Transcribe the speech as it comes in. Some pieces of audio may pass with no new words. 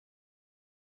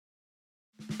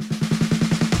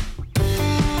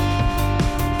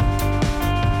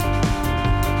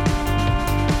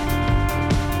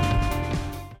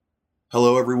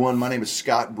Hello, everyone. My name is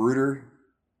Scott Bruder.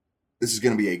 This is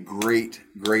going to be a great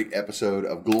episode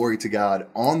of Glory to God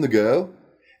on the go.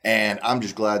 And I'm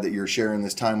just glad that you're sharing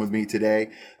this time with me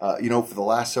today. For the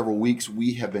last several weeks,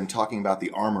 we have been talking about the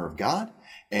armor of God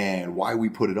and why we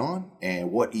put it on and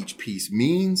what each piece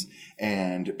means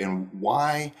and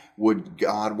why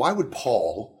would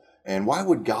Paul and why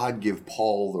would God give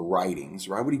Paul the writings?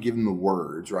 Why would he give him the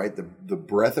words, right? The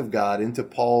breath of God into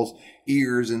Paul's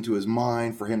ears, into his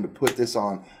mind, for him to put this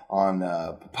on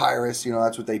papyrus.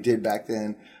 That's what they did back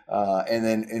then.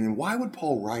 And why would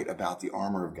Paul write about the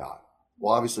armor of God?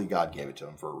 Well, obviously God gave it to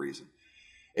him for a reason.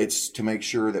 It's to make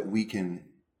sure that we can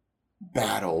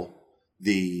battle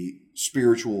the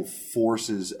spiritual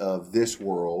forces of this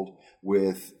world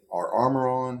with our armor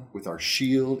on, with our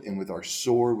shield, and with our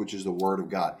sword, which is the word of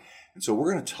God. And so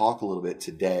we're going to talk a little bit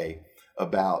today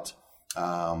about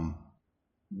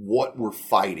what we're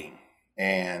fighting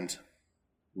and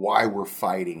why we're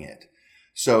fighting it.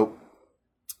 So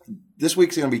this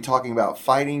week's going to be talking about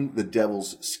fighting the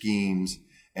devil's schemes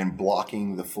and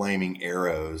blocking the flaming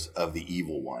arrows of the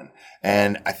evil one.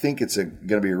 And I think it's going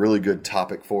to be a really good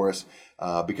topic for us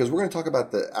because we're going to talk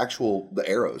about the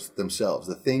arrows themselves,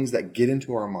 the things that get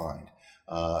into our mind,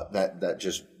 that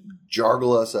just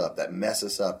jargle us up, that mess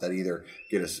us up, that either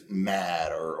get us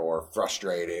mad or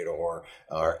frustrated or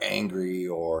angry,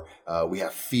 or we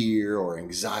have fear or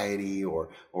anxiety or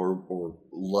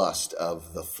lust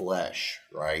of the flesh,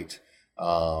 right?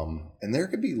 And there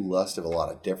could be lust of a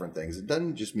lot of different things. It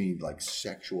doesn't just mean like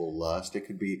sexual lust. It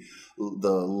could be the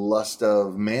lust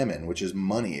of mammon, which is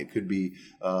money. It could be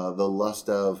the lust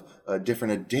of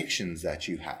different addictions that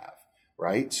you have,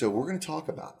 right? So we're going to talk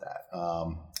about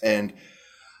that. And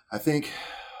I think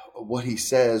what he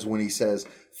says when he says,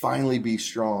 finally be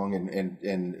strong,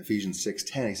 in Ephesians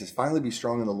 6:10, he says, finally be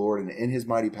strong in the Lord and in his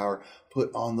mighty power, put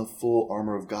on the full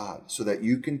armor of God so that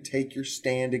you can take your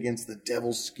stand against the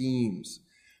devil's schemes,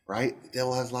 right? The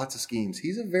devil has lots of schemes.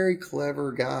 He's a very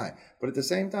clever guy, but at the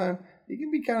same time, he can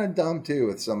be kind of dumb too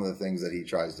with some of the things that he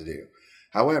tries to do.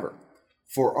 However,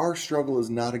 for our struggle is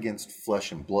not against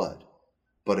flesh and blood,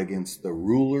 but against the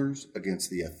rulers,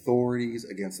 against the authorities,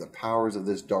 against the powers of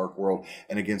this dark world,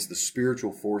 and against the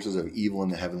spiritual forces of evil in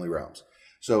the heavenly realms.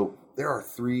 So there are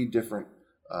three different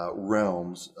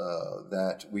realms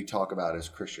that we talk about as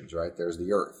Christians, right? There's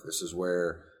the earth. This is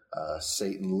where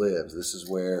Satan lives. This is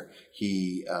where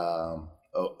he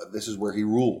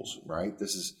rules, right?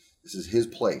 This is his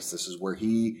place. This is where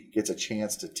he gets a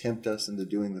chance to tempt us into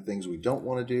doing the things we don't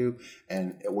want to do,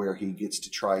 and where he gets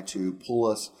to try to pull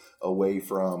us away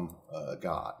from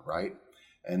God, right?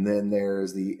 And then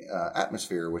there's the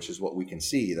atmosphere, which is what we can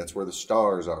see. That's where the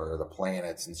stars are, the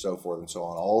planets, and so forth and so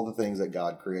on, all the things that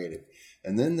God created.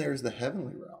 And then there's the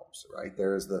heavenly realms, right?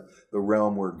 There's the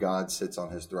realm where God sits on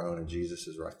his throne and Jesus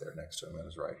is right there next to him at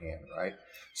his right hand, right?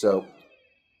 So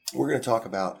we're going to talk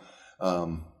about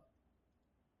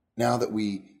now that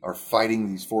we are fighting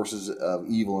these forces of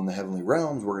evil in the heavenly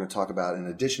realms, we're going to talk about, in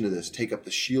addition to this, take up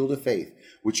the shield of faith,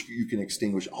 which you can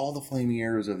extinguish all the flaming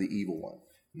arrows of the evil one.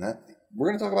 And we're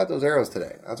going to talk about those arrows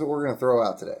today. That's what we're going to throw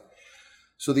out today.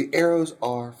 So the arrows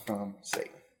are from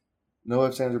Satan. No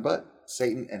ifs, ands, or buts.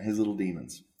 Satan and his little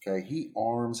demons. Okay, he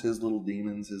arms his little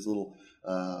demons, his little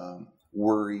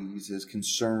worries, his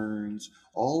concerns,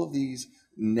 all of these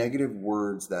negative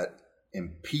words that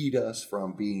impede us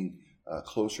from being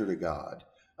closer to God.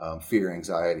 Fear,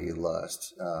 anxiety,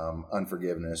 lust,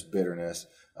 unforgiveness, bitterness,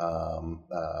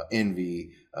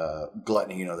 envy,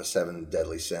 gluttony, the 7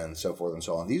 deadly sins, so forth and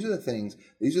so on. These are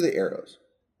the arrows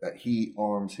that he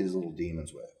arms his little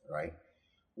demons with, right?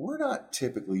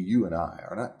 You and I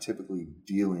are not typically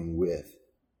dealing with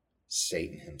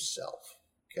Satan himself,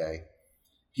 okay?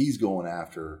 He's going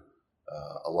after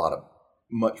a lot of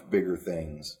much bigger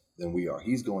things than we are.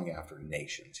 He's going after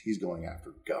nations. He's going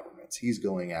after governments. He's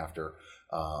going after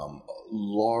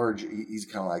he's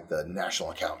kind of like the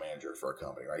national account manager for a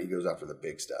company, right? He goes after the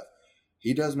big stuff.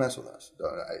 He does mess with us.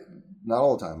 Not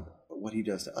all the time, but what he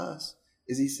does to us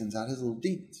is he sends out his little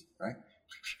demons, right?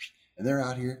 And they're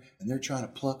out here and they're trying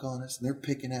to pluck on us and they're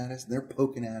picking at us and they're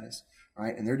poking at us,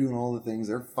 right? And they're doing all the things.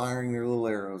 They're firing their little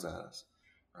arrows at us,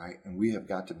 right? And we have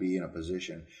got to be in a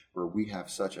position where we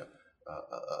have such a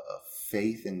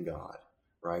faith in God,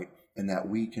 right? And that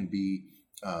we can be,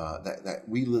 that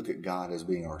we look at God as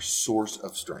being our source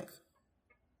of strength,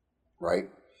 right?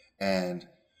 And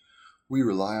we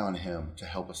rely on him to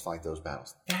help us fight those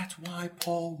battles. That's why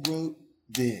Paul wrote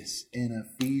this in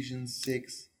Ephesians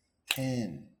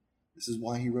 6:10. This is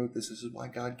why he wrote this. This is why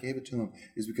God gave it to him,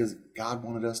 is because God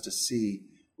wanted us to see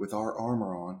with our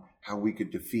armor on how we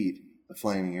could defeat the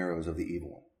flaming arrows of the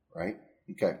evil one, right?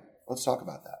 Okay. let's talk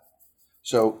about that.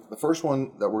 So the first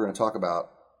one that we're going to talk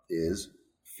about is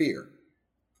fear.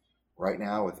 Right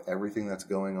now, with everything that's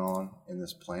going on in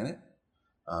this planet,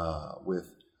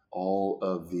 with all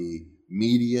of the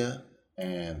media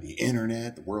and the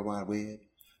internet, the World Wide Web,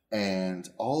 and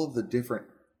all of the different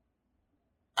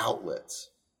outlets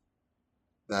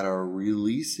that are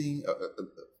releasing,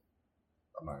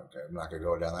 I'm not going to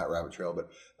go down that rabbit trail, but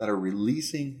that are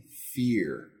releasing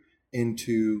fear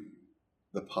into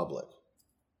the public.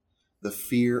 The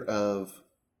fear of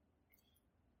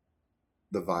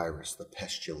the virus, the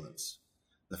pestilence,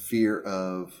 the fear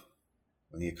of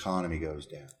when the economy goes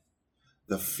down,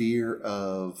 the fear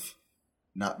of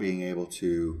not being able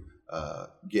to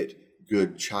get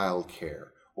good child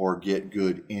care or get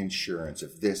good insurance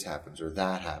if this happens or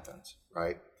that happens,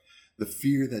 right? The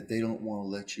fear that they don't want to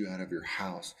let you out of your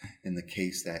house in the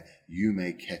case that you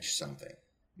may catch something,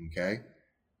 okay?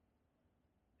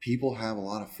 People have a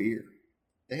lot of fear.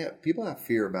 People have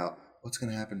fear about what's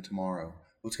going to happen tomorrow,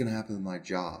 what's going to happen with my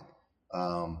job,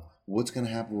 what's going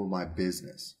to happen with my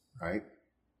business, right?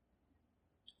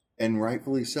 And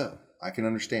rightfully so. I can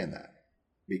understand that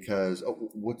because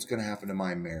what's going to happen to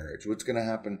my marriage? What's going to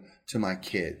happen to my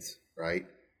kids, right?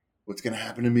 What's going to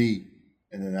happen to me?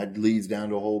 And then that leads down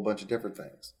to a whole bunch of different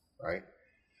things, right?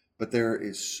 But there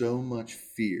is so much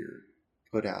fear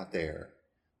put out there.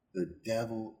 The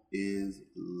devil is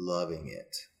loving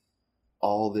it.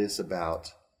 All this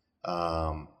about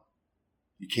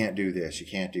you can't do this, you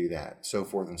can't do that, so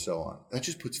forth and so on. That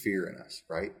just puts fear in us,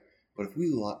 right? But if we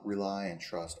rely and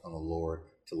trust on the Lord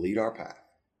to lead our path,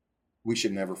 we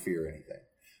should never fear anything.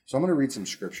 So I'm going to read some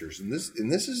scriptures, and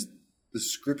this is the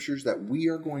scriptures that we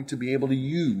are going to be able to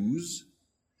use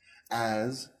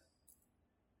as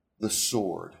the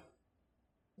sword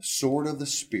of the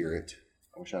Spirit.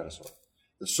 I wish I had a sword.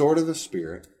 The sword of the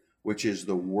Spirit, which is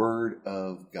the Word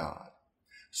of God.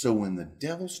 So when the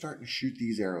devil's starting to shoot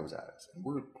these arrows at us, and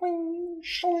we're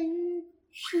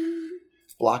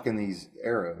blocking these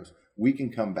arrows, we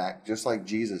can come back just like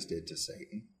Jesus did to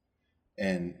Satan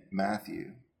in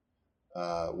Matthew,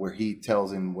 where he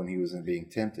tells him when he was being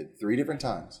tempted 3 different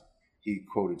times. He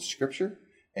quoted scripture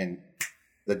and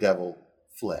the devil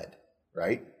fled,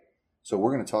 right? So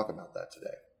we're going to talk about that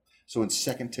today. So in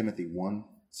 2 Timothy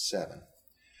 1:7,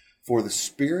 for the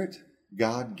Spirit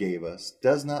God gave us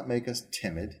does not make us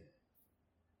timid,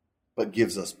 but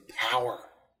gives us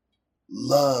power,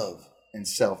 love, and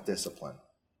self-discipline.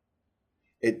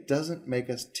 It doesn't make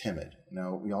us timid.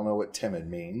 Now, we all know what timid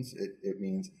means. It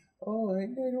means, oh, I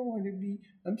don't want to be,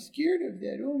 I'm scared of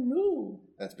that. Oh, no.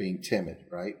 That's being timid,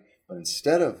 right? But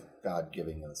instead of God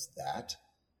giving us that,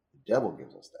 the devil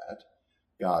gives us that.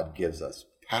 God gives us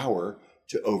power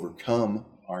to overcome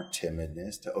our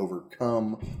timidness, to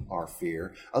overcome our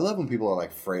fear. I love when people are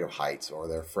like afraid of heights, or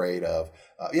they're afraid of,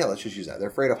 let's just use that. They're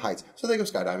afraid of heights. So they go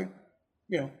skydiving.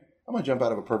 I'm going to jump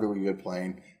out of a perfectly good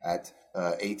plane at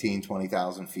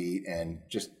 20,000 feet and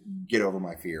just get over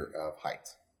my fear of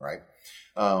heights, right?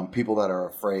 People that are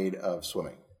afraid of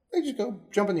swimming, they just go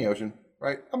jump in the ocean,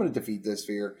 right? I'm going to defeat this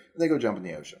fear. And they go jump in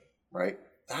the ocean, right?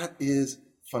 That is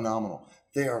phenomenal.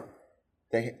 They have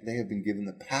been given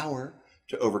the power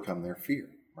to overcome their fear,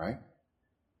 right?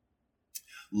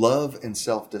 Love and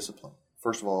self-discipline.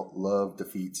 First of all, love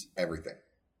defeats everything.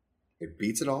 It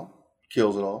beats it all,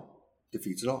 kills it all,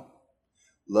 defeats it all.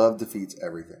 Love defeats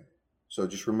everything. So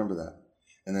just remember that.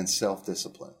 And then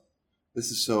self-discipline.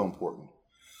 This is so important.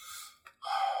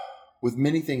 With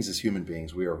many things as human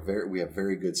beings, we have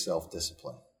very good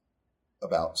self-discipline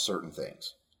about certain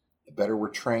things. The better we're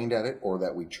trained at it, or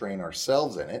that we train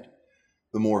ourselves in it,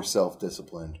 the more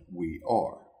self-disciplined we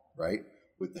are, right?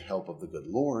 With the help of the good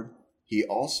Lord, He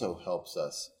also helps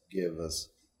us, give us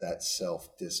that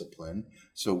self-discipline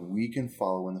so we can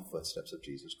follow in the footsteps of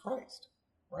Jesus Christ,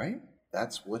 right?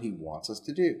 That's what He wants us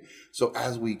to do. So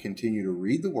as we continue to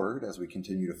read the Word, as we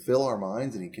continue to fill our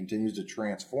minds and He continues to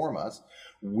transform us,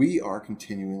 we are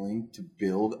continuing to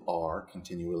build our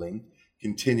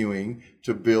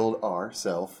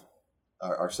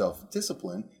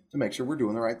self-discipline to make sure we're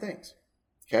doing the right things.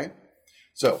 Okay?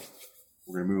 So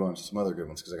we're going to move on to some other good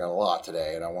ones because I got a lot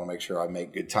today and I want to make sure I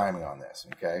make good timing on this.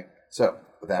 Okay? So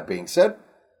with that being said,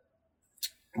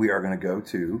 we are going to go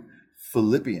to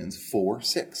Philippians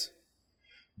 4:6.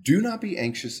 Do not be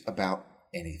anxious about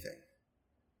anything.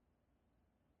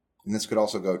 And this could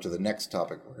also go to the next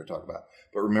topic we're going to talk about.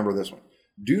 But remember this one.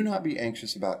 Do not be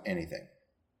anxious about anything.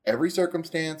 Every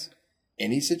circumstance,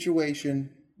 any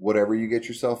situation, whatever you get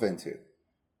yourself into,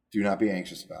 do not be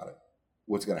anxious about it.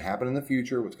 What's going to happen in the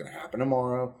future, what's going to happen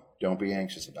tomorrow, don't be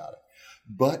anxious about it.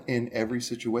 But in every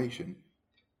situation,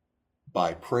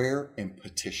 by prayer and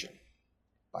petition,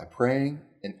 by praying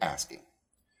and asking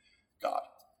God.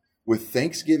 With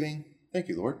thanksgiving, thank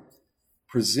you, Lord,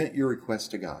 present your requests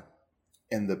to God.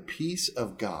 And the peace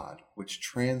of God, which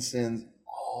transcends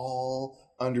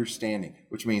all understanding,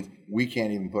 which means we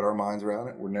can't even put our minds around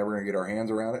it. We're never going to get our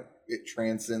hands around it. It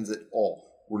transcends it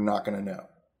all. We're not going to know.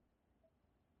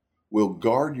 Will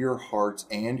guard your hearts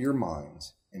and your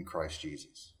minds in Christ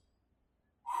Jesus.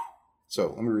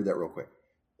 So let me read that real quick,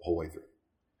 the whole way through.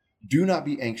 Do not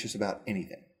be anxious about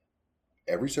anything,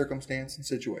 every circumstance and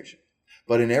situation.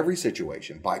 But in every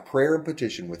situation, by prayer and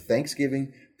petition, with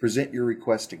thanksgiving, present your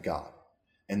request to God.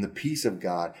 And the peace of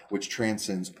God, which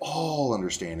transcends all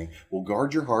understanding, will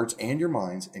guard your hearts and your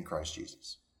minds in Christ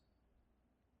Jesus.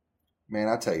 Man,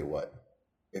 I tell you what,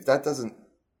 if that doesn't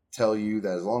tell you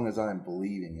that as long as I'm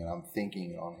believing and I'm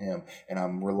thinking on Him and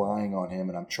I'm relying on Him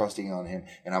and I'm trusting on Him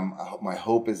and my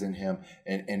hope is in Him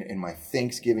and my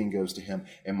thanksgiving goes to Him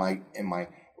and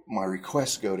my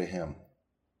requests go to Him,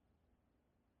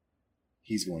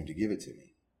 He's going to give it to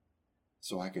me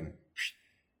so I can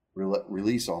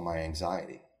release all my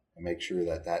anxiety and make sure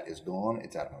that that is gone.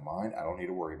 It's out of my mind. I don't need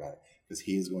to worry about it because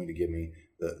He is going to give me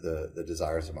the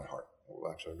desires of my heart. We'll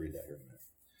actually read that here in a minute.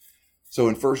 So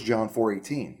in 1 John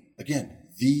 4:18, again,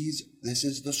 this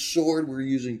is the sword we're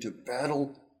using to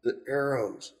battle the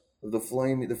arrows of the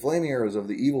flaming arrows of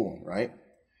the evil one, right?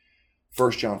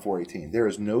 1 John 4:18, there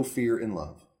is no fear in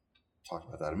love. Talked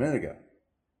about that a minute ago.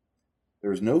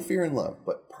 There is no fear in love,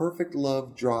 but perfect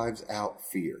love drives out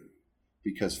fear,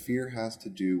 because fear has to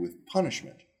do with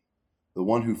punishment. The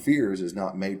one who fears is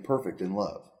not made perfect in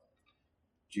love.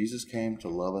 Jesus came to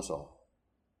love us all.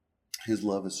 His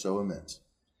love is so immense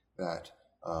that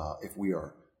if we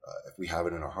have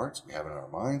it in our hearts, we have it in our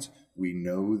minds, we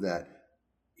know that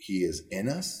He is in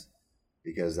us,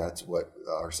 because that's what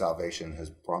our salvation has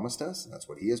promised us, and that's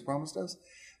what He has promised us,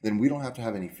 then we don't have to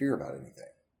have any fear about anything.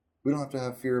 We don't have to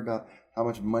have fear about how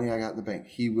much money I got in the bank.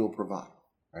 He will provide.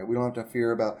 Right? We don't have to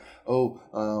fear about,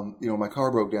 my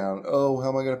car broke down. Oh, how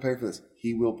am I going to pay for this?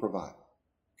 He will provide.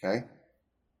 Okay?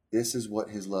 This is what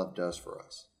His love does for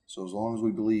us. So as long as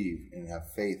we believe and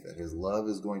have faith that His love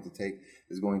is going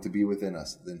to be within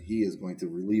us, then He is going to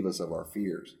relieve us of our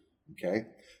fears. Okay?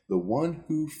 The one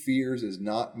who fears is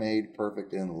not made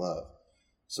perfect in love.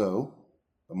 So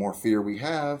the more fear we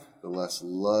have, the less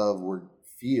love we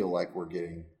feel like we're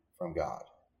getting from God.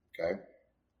 Okay?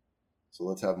 So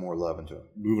let's have more love into Him.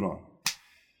 Moving on.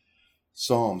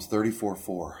 Psalms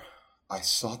 34:4. I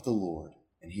sought the Lord,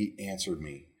 and He answered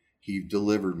me. He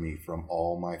delivered me from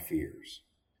all my fears.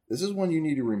 This is one you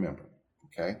need to remember.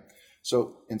 Okay?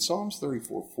 So in Psalms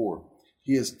 34:4,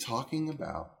 he is talking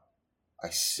about, I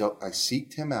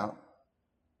seeked Him out.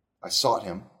 I sought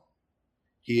Him.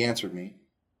 He answered me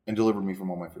and delivered me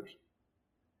from all my fears.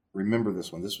 Remember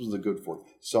this one. This was the good for it.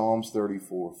 Psalms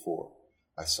 34:4.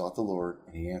 I sought the Lord,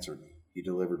 and He answered me. He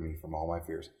delivered me from all my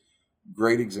fears.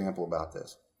 Great example about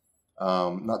this.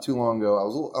 Not too long ago, I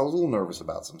was a little nervous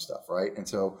about some stuff, right? And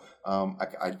so I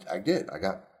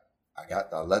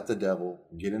let the devil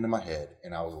get into my head,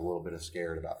 and I was a little bit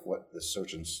scared about what this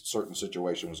certain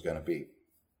situation was going to be.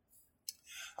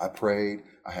 I prayed.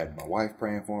 I had my wife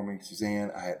praying for me,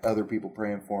 Suzanne. I had other people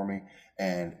praying for me,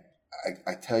 and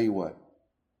I tell you what,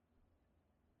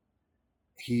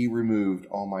 He removed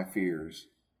all my fears,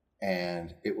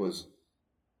 and it was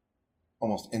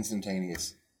almost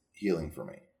instantaneous healing for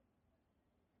me.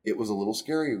 It was a little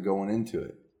scary going into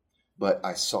it, but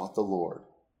I sought the Lord.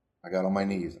 I got on my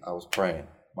knees. I was praying.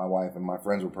 My wife and my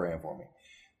friends were praying for me,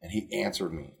 and He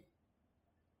answered me.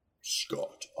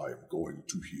 Scott, I am going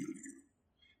to heal you.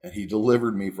 And He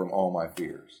delivered me from all my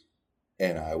fears,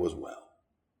 and I was well.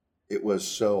 It was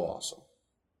so awesome.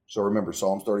 So remember,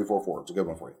 Psalms 34:4. It's a good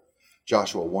one for you.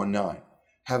 Joshua 1:9.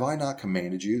 Have I not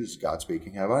commanded you? This is God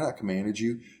speaking. Have I not commanded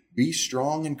you? Be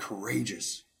strong and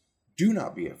courageous. Do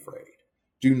not be afraid.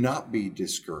 Do not be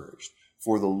discouraged.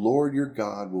 For the Lord your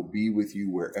God will be with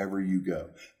you wherever you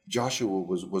go. Joshua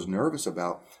was nervous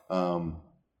about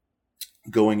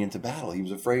going into battle. He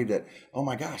was afraid that, oh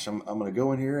my gosh, I'm going to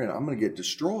go in here and I'm going to get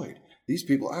destroyed. These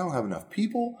people, I don't have enough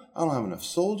people. I don't have enough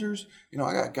soldiers.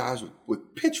 I got guys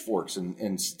with pitchforks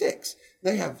and sticks.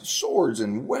 They have swords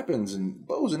and weapons and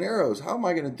bows and arrows. How am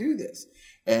I going to do this?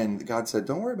 And God said,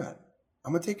 don't worry about it.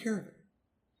 I'm going to take care of it.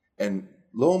 And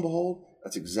lo and behold,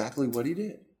 that's exactly what He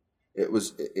did.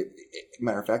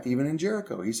 Matter of fact, even in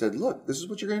Jericho, He said, look, this is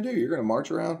what you're going to do. You're going to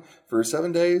march around for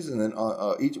 7 days, and then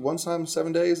one time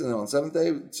 7 days, and then on the 7th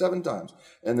day, 7 times.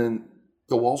 And then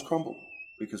the walls crumbled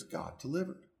because God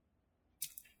delivered.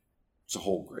 It's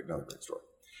another great story.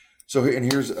 So,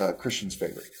 and here's Christian's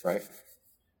favorite, right?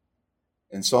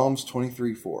 In Psalms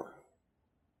 23:4,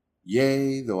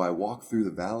 yea, though I walk through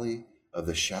the valley of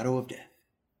the shadow of death,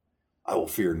 I will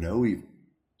fear no evil,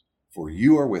 for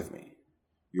you are with me.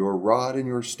 Your rod and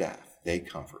your staff, they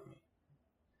comfort me.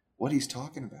 What he's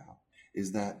talking about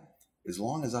is that as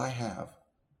long as I have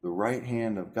the right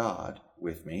hand of God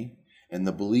with me and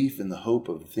the belief and the hope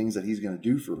of the things that he's going to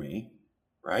do for me,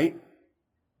 right?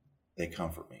 They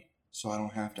comfort me. So I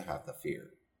don't have to have the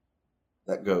fear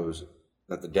that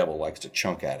the devil likes to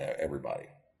chunk at everybody,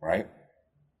 right?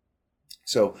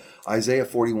 So Isaiah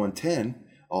 41:10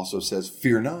 also says,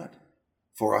 fear not,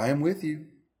 for I am with you.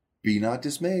 Be not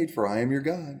dismayed, for I am your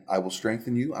God. I will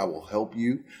strengthen you. I will help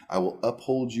you. I will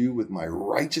uphold you with my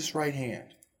righteous right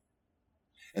hand.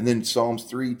 And then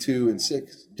Psalms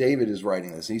 3:2-6, David is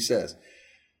writing this. And he says,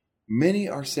 many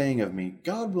are saying of me,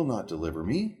 God will not deliver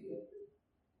me.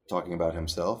 Talking about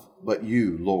himself. But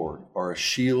you, Lord, are a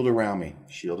shield around me.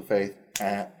 Shield of faith.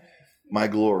 My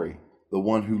glory. The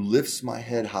one who lifts my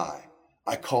head high.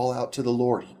 I call out to the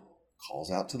Lord. He calls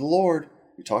out to the Lord.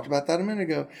 We talked about that a minute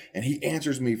ago. And he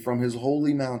answers me from his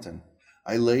holy mountain.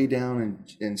 I lay down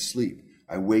and sleep.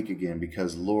 I wake again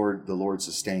because the Lord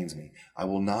sustains me. I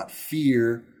will not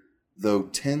fear though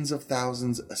tens of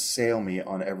thousands assail me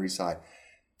on every side.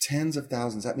 Tens of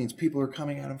thousands. That means people are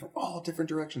coming at him from all different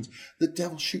directions. The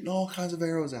devil's shooting all kinds of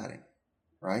arrows at him,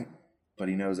 right? But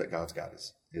he knows that God's got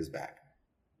his back.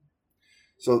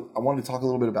 So I wanted to talk a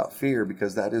little bit about fear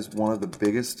because that is one of the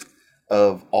biggest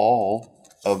of all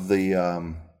of the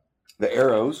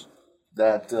arrows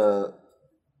that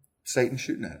Satan's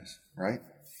shooting at us, right?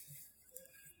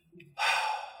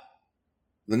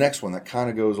 The next one that kind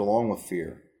of goes along with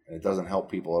fear, and it doesn't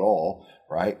help people at all,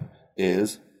 right,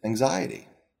 is anxiety.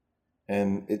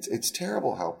 And it's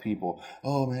terrible how people,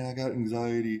 oh man, I got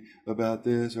anxiety about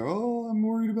this, or oh, I'm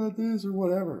worried about this, or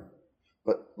whatever.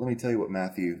 But let me tell you what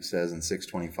Matthew says in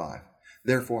 6:25.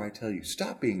 Therefore I tell you,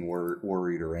 stop being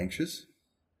worried or anxious.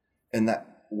 And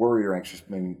that worried or anxious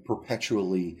means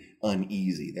perpetually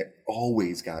uneasy. They're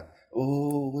always got,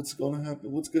 oh, what's going to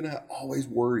happen? What's going to happen? Always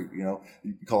worried. You know,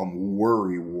 you can call them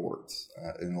worry warts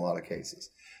in a lot of cases.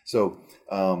 So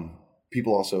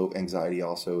anxiety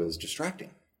also is distracting,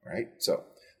 right? So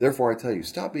therefore I tell you,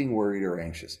 stop being worried or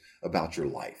anxious about your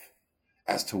life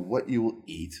as to what you will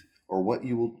eat or what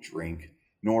you will drink,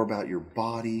 nor about your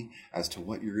body as to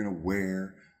what you're going to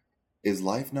wear. Is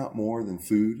life not more than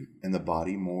food and the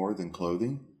body more than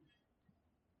clothing?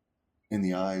 In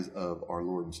the eyes of our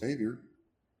Lord and Savior,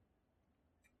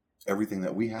 everything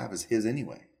that we have is his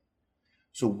anyway.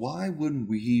 So why wouldn't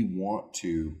we want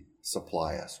to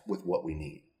supply us with what we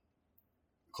need?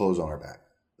 Clothes on our back,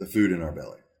 the food in our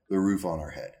belly, the roof on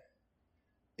our head.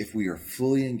 If we are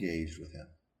fully engaged with him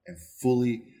and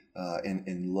fully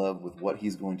in love with what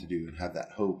he's going to do and have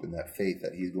that hope and that faith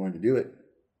that he's going to do it,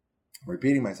 I'm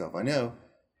repeating myself, I know,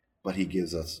 but he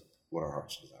gives us what our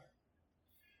hearts desire.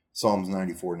 Psalms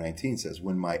 94:19 says,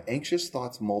 when my anxious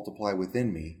thoughts multiply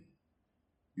within me,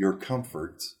 your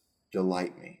comforts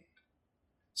delight me.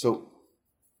 So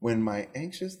when my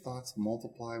anxious thoughts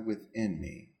multiply within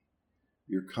me,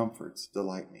 your comforts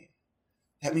delight me.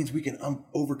 That means we can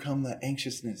overcome that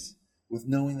anxiousness with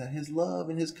knowing that his love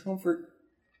and his comfort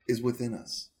is within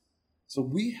us. So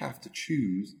we have to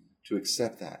choose to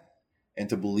accept that and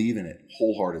to believe in it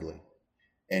wholeheartedly.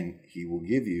 And he will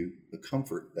give you the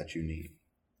comfort that you need.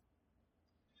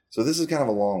 So this is kind of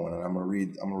a long one, and I'm going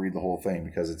to read the whole thing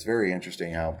because it's very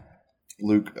interesting how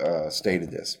Luke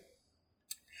stated this.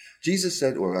 Jesus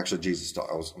said,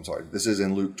 this is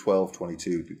in Luke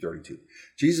 12:22-32.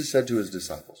 Jesus said to his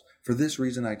disciples, for this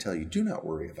reason I tell you, do not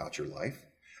worry about your life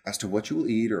as to what you will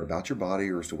eat or about your body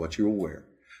or as to what you will wear.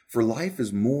 For life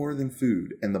is more than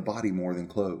food and the body more than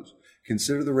clothes.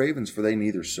 Consider the ravens, for they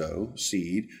neither sow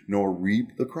seed nor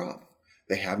reap the crop.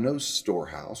 They have no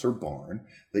storehouse or barn,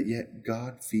 but yet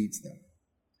God feeds them.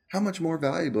 How much more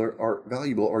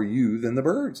valuable are you than the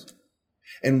birds?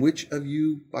 And which of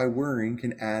you, by worrying,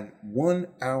 can add 1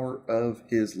 hour of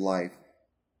his life?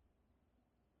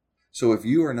 So if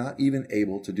you are not even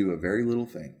able to do a very little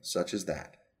thing, such as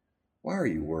that, why are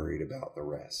you worried about the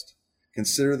rest?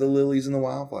 Consider the lilies and the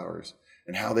wildflowers,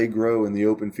 and how they grow in the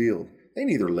open field. They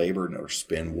neither labor nor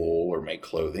spin wool or make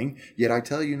clothing. Yet I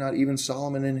tell you, not even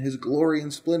Solomon in his glory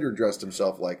and splendor dressed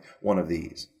himself like one of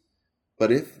these. But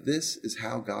if this is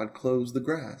how God clothes the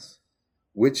grass,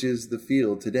 which is the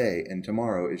field today and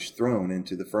tomorrow is thrown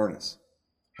into the furnace,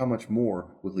 how much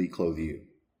more will he clothe you?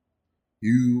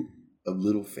 You of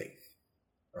little faith,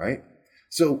 right?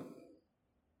 So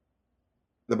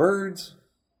the birds,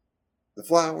 the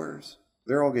flowers,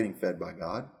 they're all getting fed by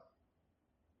God,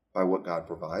 by what God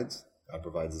provides. God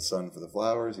provides the sun for the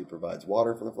flowers. He provides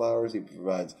water for the flowers. He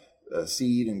provides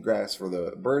seed and grass for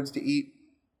the birds to eat.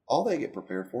 All they get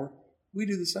prepared for, we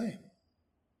do the same.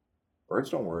 Birds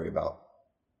don't worry about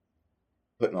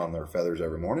putting on their feathers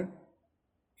every morning.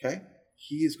 Okay?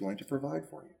 He is going to provide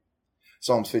for you.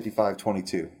 Psalms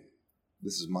 55:22.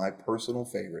 This is my personal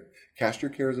favorite. Cast your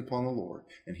cares upon the Lord,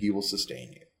 and he will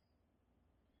sustain you.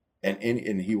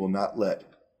 And he will not let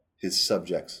his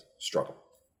subjects struggle.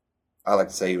 I like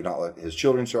to say he would not let his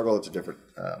children struggle. It's a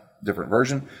different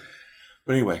version.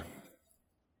 But anyway,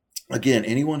 again,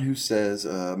 anyone who says,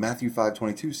 Matthew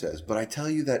 5:22 says, but I tell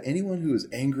you that anyone who is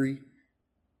angry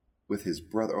with his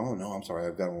brother, I've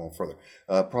got a little further.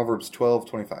 Proverbs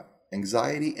 12:25.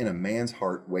 Anxiety in a man's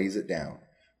heart weighs it down,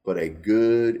 but a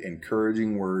good,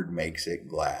 encouraging word makes it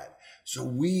glad. So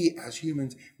we, as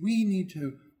humans, we need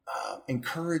to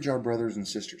encourage our brothers and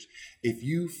sisters. If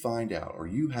you find out or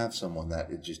you have someone that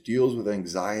it just deals with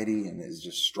anxiety and is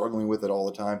just struggling with it all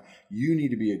the time, you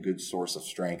need to be a good source of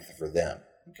strength for them.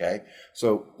 Okay?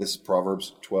 So this is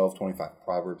Proverbs 12:25.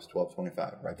 Proverbs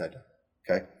 12:25. Write that down.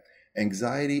 Okay?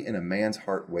 Anxiety in a man's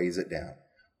heart weighs it down,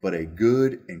 but a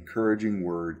good, encouraging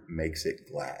word makes it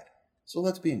glad. So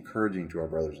let's be encouraging to our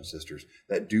brothers and sisters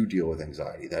that do deal with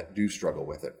anxiety, that do struggle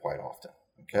with it quite often.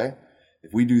 Okay?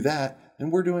 If we do that,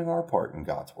 then we're doing our part in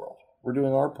God's world. We're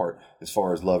doing our part as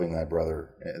far as loving thy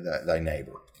brother, thy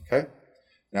neighbor. Okay?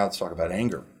 Now let's talk about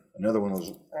anger. Another one of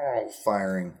those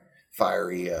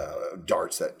fiery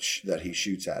darts that he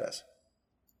shoots at us.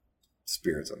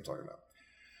 Spirits I'm talking about.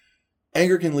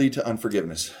 Anger can lead to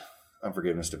unforgiveness.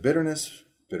 Unforgiveness to bitterness,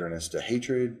 bitterness to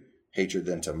hatred, hatred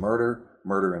then to murder.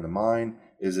 Murder in the mind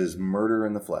is murder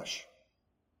in the flesh.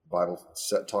 The Bible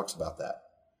talks about that.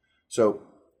 So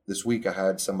this week I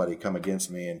had somebody come against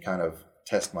me and kind of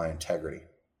test my integrity.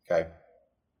 Okay.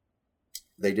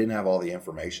 They didn't have all the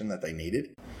information that they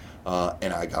needed.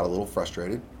 And I got a little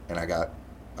frustrated and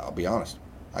I'll be honest,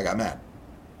 I got mad.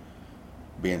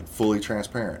 Being fully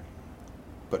transparent,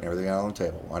 putting everything out on the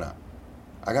table. Why not?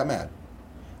 I got mad.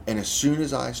 And as soon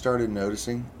as I started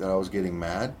noticing that I was getting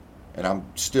mad, and I'm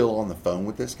still on the phone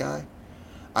with this guy,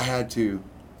 I had to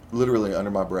literally under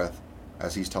my breath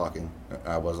as he's talking,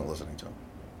 I wasn't listening to him.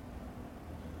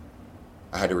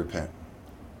 I had to repent.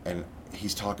 And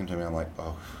he's talking to me. I'm like,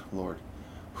 oh, Lord,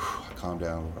 calm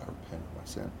down. Lord, I repent of my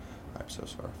sin. I'm so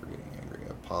sorry for getting angry.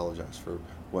 I apologize for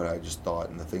what I just thought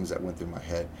and the things that went through my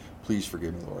head. Please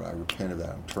forgive me, Lord. I repent of that.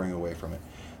 I'm turning away from it.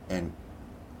 And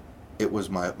it was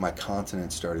my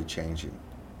countenance started changing.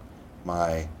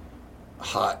 My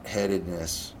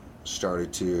hot-headedness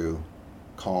started to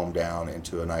calm down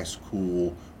into a nice,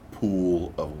 cool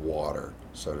pool of water,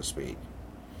 so to speak.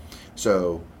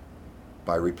 So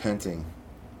by repenting,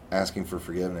 asking for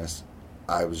forgiveness,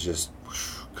 I was just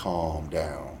calmed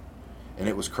down. And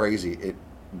it was crazy. It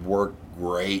worked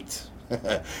great.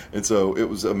 And so it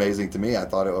was amazing to me. I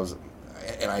thought it was,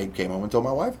 and I came home and told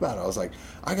my wife about it. I was like,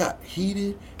 I got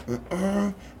heated,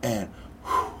 and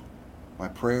my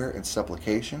prayer and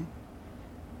supplication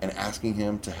and asking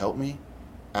him to help me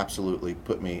absolutely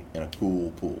put me in a cool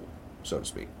pool, so to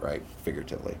speak, right?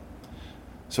 Figuratively.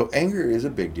 So anger is a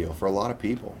big deal for a lot of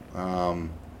people.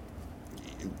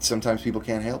 Sometimes people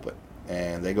can't help it,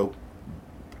 and they go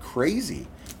crazy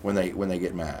when they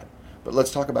get mad. But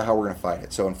let's talk about how we're going to fight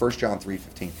it. So in 1 John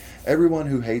 3:15, everyone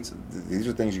who hates, these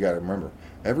are things you got to remember.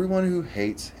 Everyone who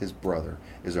hates his brother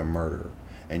is a murderer.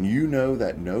 And you know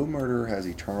that no murderer has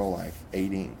eternal life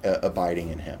abiding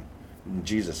in him. And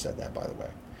Jesus said that, by the way.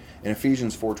 In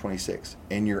Ephesians 4:26,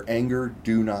 in your anger,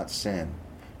 do not sin.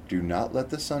 Do not let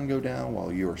the sun go down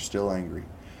while you are still angry.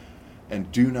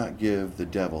 And do not give the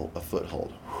devil a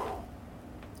foothold.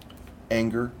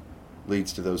 Anger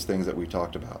leads to those things that we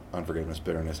talked about. Unforgiveness,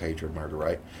 bitterness, hatred, murder,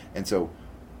 right? And so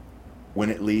when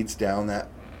it leads down that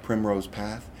primrose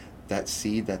path, that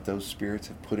seed that those spirits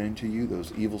have put into you,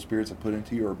 those evil spirits have put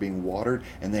into you, are being watered,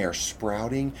 and they are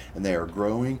sprouting, and they are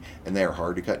growing, and they are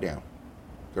hard to cut down.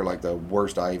 They're like the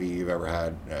worst ivy you've ever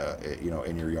had,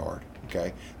 in your yard.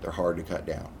 Okay, they're hard to cut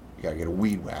down. You gotta get a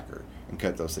weed whacker and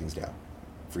cut those things down.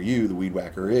 For you, the weed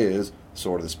whacker is the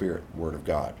sword of the Spirit, Word of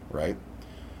God, right?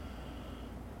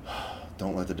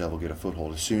 Don't let the devil get a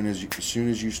foothold. As soon as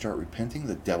you start repenting,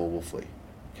 the devil will flee.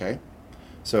 Okay,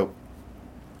 so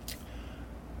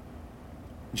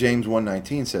James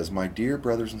 1:19 says, my dear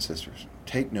brothers and sisters,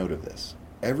 take note of this.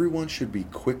 Everyone should be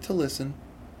quick to listen,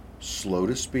 slow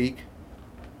to speak,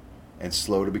 and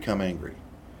slow to become angry,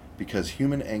 because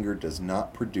human anger does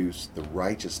not produce the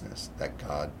righteousness that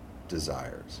God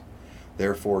desires.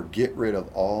 Therefore, get rid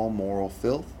of all moral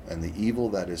filth and the evil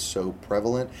that is so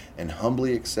prevalent, and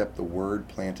humbly accept the word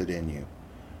planted in you,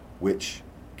 which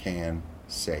can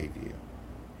save you.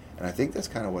 And I think that's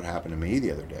kind of what happened to me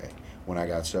the other day when I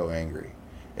got so angry,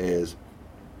 is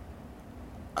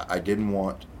I didn't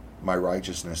want my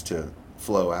righteousness to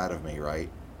flow out of me, right?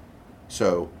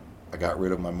 So I got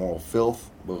rid of my moral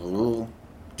filth.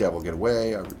 Devil, get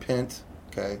away. I repent.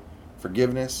 Okay.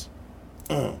 Forgiveness.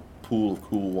 Pool of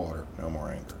cool water. No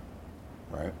more anger.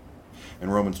 Right? In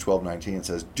Romans 12:19 it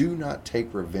says, "Do not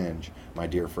take revenge, my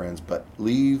dear friends, but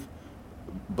leave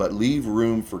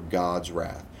room for God's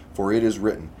wrath. For it is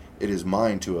written, it is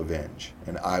mine to avenge,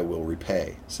 and I will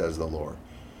repay, says the Lord."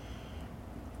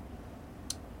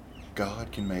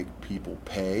 God can make people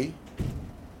pay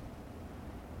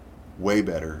way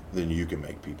better than you can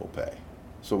make people pay.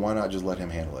 So why not just let him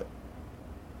handle it?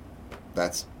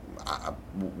 That's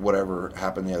whatever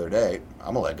happened the other day,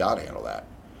 I'm going to let God handle that.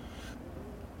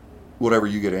 Whatever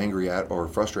you get angry at or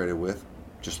frustrated with,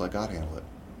 just let God handle it.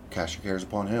 Cast your cares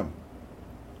upon him.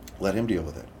 Let him deal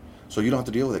with it. So you don't have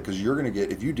to deal with it, because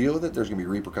if you deal with it, there's going to be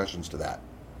repercussions to that.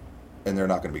 And they're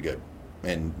not going to be good.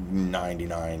 And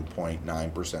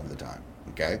 99.9% of the time.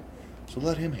 Okay? So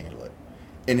let him handle it.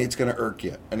 And it's going to irk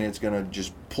you. And it's going to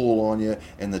just pull on you.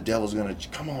 And the devil's going to,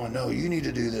 come on, no, you need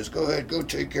to do this. Go ahead, go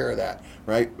take care of that.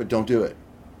 Right? But don't do it.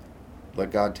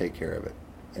 Let God take care of it.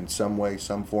 In some way,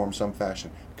 some form, some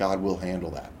fashion. God will handle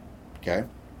that. Okay?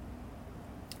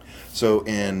 So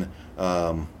in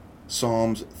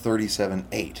Psalms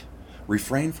 37:8,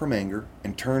 refrain from anger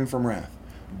and turn from wrath.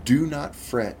 Do not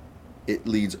fret. It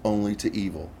leads only to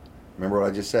evil. Remember what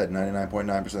I just said,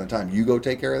 99.9% of the time. You go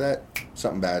take care of that,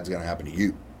 something bad's going to happen to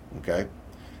you. Okay?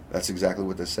 That's exactly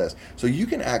what this says. So you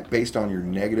can act based on your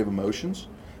negative emotions,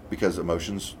 because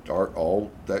emotions are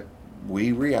all that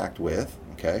we react with.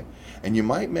 Okay? And you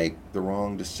might make the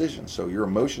wrong decisions. So your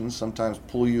emotions sometimes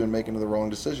pull you and making the wrong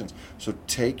decisions. So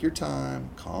take your time,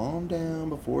 calm down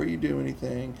before you do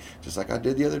anything. Just like I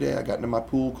did the other day. I got into my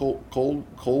cool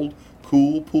pool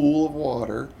of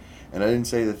water, and I didn't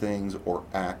say the things or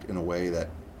act in a way that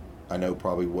I know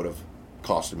probably would have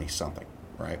costed me something,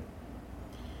 right?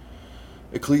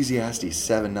 Ecclesiastes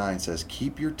 7:9 says,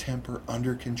 "Keep your temper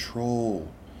under control.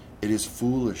 It is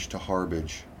foolish to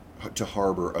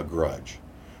harbor a grudge."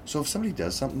 So if somebody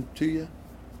does something to you,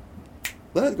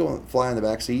 let it go and fly in the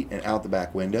back seat and out the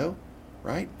back window,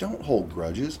 right? Don't hold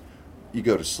grudges. You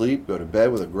go to sleep, go to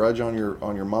bed with a grudge on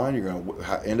your mind, you're going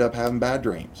to end up having bad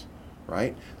dreams,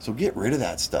 right? So get rid of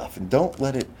that stuff, and don't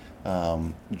let it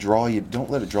draw you.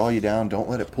 Don't let it draw you down. Don't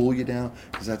let it pull you down,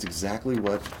 because that's exactly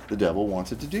what the devil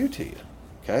wants it to do to you.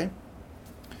 Okay.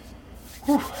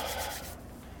 Whew.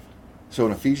 So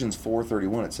in Ephesians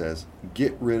 4:31 it says,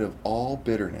 "Get rid of all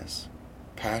bitterness,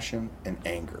 passion, and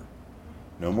anger.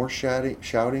 No more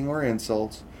shouting or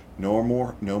insults. No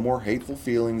more hateful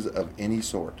feelings of any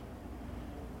sort."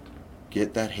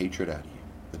 Get that hatred out of you.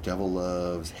 The devil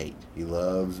loves hate. He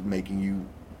loves making you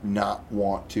not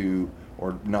want to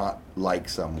or not like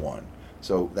someone.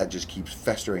 So that just keeps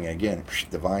festering. And again,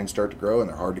 the vines start to grow and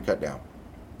they're hard to cut down.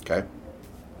 Okay?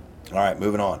 All right,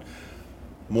 moving on.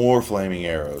 More flaming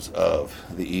arrows of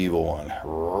the evil one.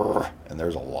 And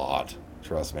there's a lot.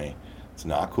 Trust me. It's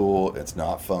not cool. It's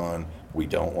not fun. We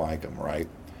don't like them, right?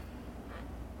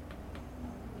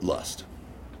 Lust.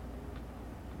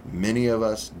 Many of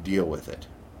us deal with it.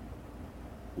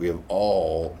 We have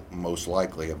all most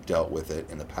likely have dealt with it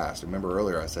in the past. Remember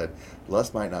earlier I said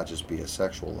lust might not just be a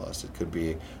sexual lust. It could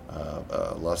be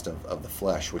a lust of the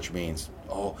flesh, which means,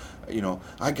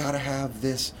 I gotta have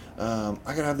this. I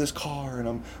gotta have this car, and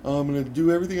I'm gonna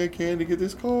do everything I can to get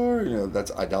this car.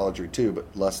 That's idolatry too. But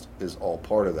lust is all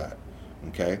part of that.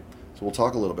 Okay. So we'll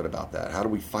talk a little bit about that. How do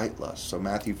we fight lust? So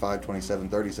Matthew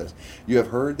 5:27-30 says, "You have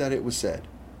heard that it was said,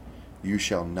 'You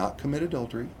shall not commit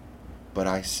adultery.' But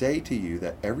I say to you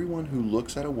that everyone who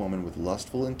looks at a woman with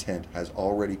lustful intent has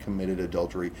already committed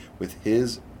adultery with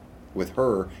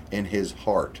her in his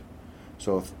heart."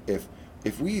 So if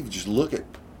we just look at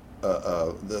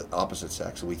the opposite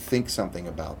sex and we think something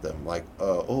about them, like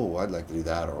I'd like to do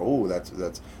that, or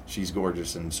that's she's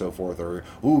gorgeous and so forth, or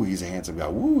he's a handsome guy,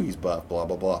 he's buff, blah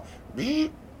blah blah,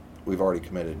 we've already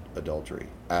committed adultery.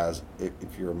 As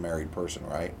if you're a married person,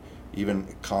 right?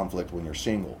 Even conflict when you're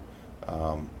single.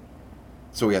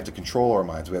 So we have to control our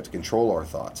minds. We have to control our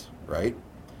thoughts, right?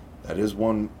 That is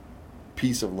one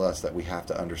piece of lust that we have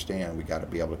to understand. We got to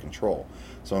be able to control.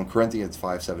 So in Corinthians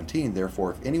 5:17,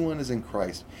 "Therefore, if anyone is in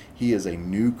Christ, he is a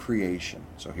new creation."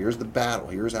 So here's the battle.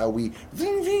 Here's how we,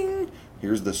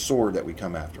 here's the sword that we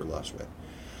come after lust with.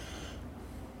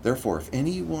 "Therefore, if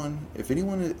anyone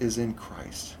is in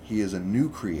Christ, he is a new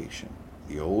creation.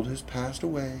 The old has passed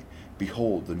away.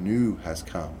 Behold, the new has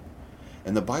come.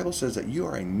 And the Bible says that you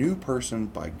are a new person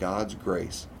by God's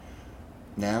grace.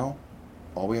 Now,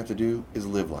 all we have to do is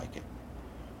live like it.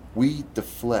 We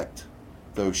deflect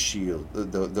those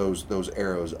those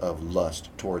arrows of lust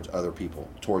towards other people,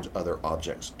 towards other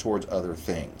objects, towards other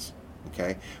things.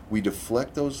 Okay? We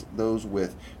deflect those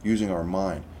with using our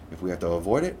mind. If we have to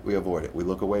avoid it, we avoid it. We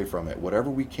look away from it. Whatever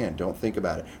we can, don't think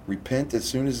about it. Repent as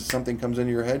soon as something comes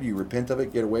into your head. You repent of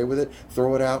it, get away with it,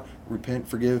 throw it out, repent,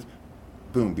 forgive,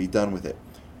 boom, be done with it.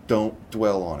 Don't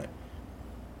dwell on it.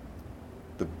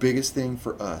 The biggest thing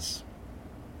for us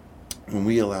when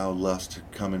we allow lust to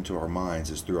come into our minds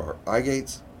is through our eye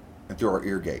gates and through our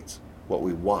ear gates. What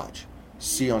we watch,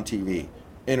 see on TV,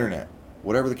 internet,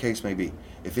 whatever the case may be.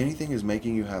 If anything is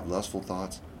making you have lustful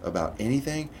thoughts about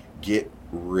anything, get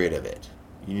rid of it.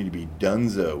 You need to be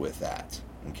donezo with that.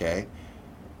 Okay?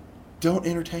 Don't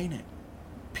entertain it.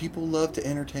 People love to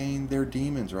entertain their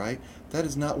demons, right? That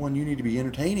is not one you need to be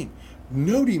entertaining.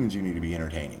 No demons you need to be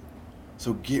entertaining.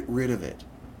 So get rid of it.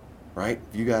 Right?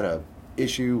 If you got a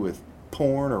issue with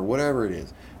porn or whatever it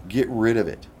is, get rid of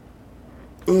it.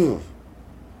 Ugh.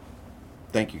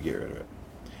 Thank you, get rid of it.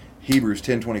 Hebrews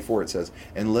 10:24 it says,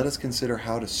 "And let us consider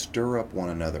how to stir up one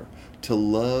another to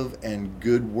love and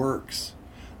good works,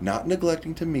 not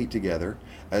neglecting to meet together,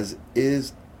 as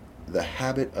is the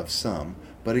habit of some,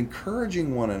 but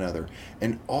encouraging one another,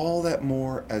 and all that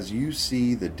more as you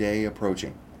see the day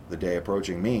approaching." The day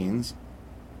approaching means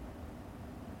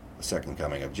the second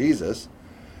coming of Jesus.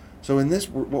 So in this,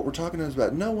 what we're talking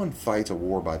about, no one fights a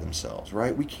war by themselves,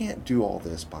 right? We can't do all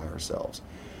this by ourselves.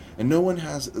 And no one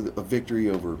has a victory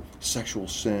over sexual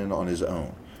sin on his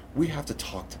own. We have to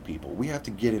talk to people. We have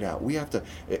to get it out. We have to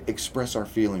express our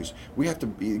feelings. We have to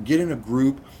get in a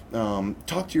group,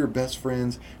 talk to your best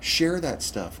friends, share that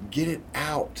stuff, get it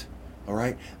out, all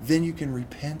right? Then you can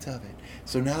repent of it.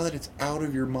 So now that it's out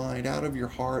of your mind, out of your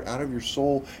heart, out of your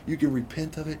soul, you can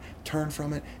repent of it, turn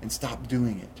from it, and stop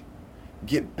doing it.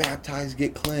 Get baptized,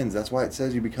 get cleansed. That's why it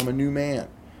says you become a new man,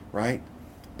 right?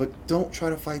 But don't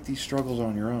try to fight these struggles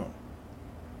on your own.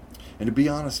 And to be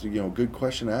honest, a good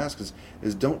question to ask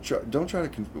is don't try to,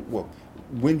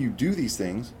 when you do these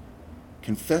things,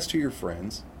 confess to your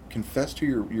friends, confess to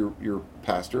your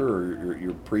pastor or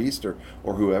your priest or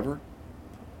whoever,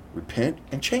 repent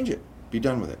and change it. Be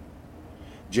done with it.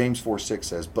 James 4:6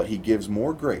 says, "But he gives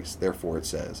more grace, therefore it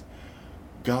says,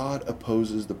 God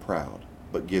opposes the proud,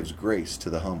 but gives grace to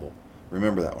the humble."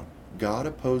 Remember that one. God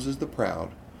opposes the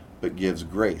proud, but gives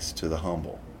grace to the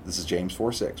humble. This is James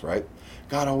 4:6, right?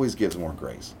 God always gives more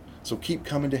grace. So keep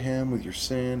coming to him with your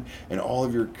sin and all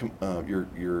of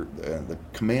the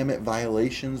commandment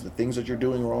violations, the things that you're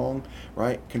doing wrong,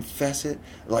 right? Confess it,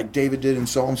 like David did in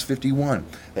Psalms 51,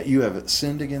 that you have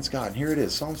sinned against God. And here it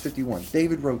is, Psalms 51.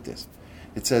 David wrote this.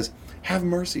 It says, "Have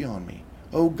mercy on me,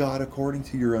 O God, according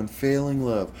to your unfailing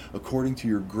love, according to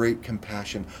your great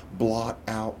compassion, blot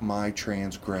out my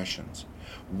transgressions.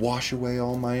 Wash away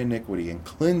all my iniquity and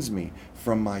cleanse me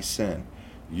from my sin."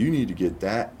 You need to get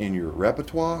that in your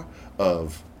repertoire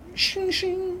of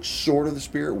sword of the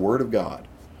Spirit, Word of God.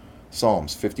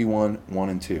 Psalms 51, 1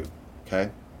 and 2.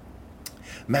 Okay?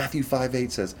 Matthew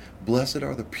 5:8 says, "Blessed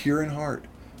are the pure in heart,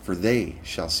 for they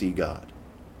shall see God."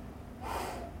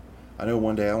 I know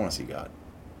one day I want to see God.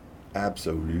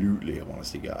 Absolutely I want to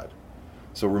see God.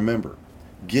 So remember,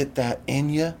 get that in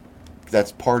you.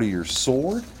 That's part of your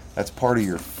sword. That's part of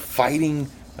your fighting,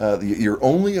 your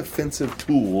only offensive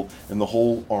tool in the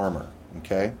whole armor.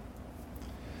 Okay?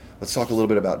 Let's talk a little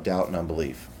bit about doubt and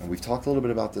unbelief. And we've talked a little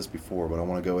bit about this before, but I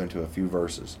want to go into a few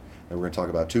verses. And we're going to talk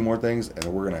about two more things, and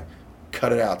then we're going to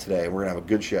cut it out today. We're going to have a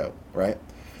good show, right?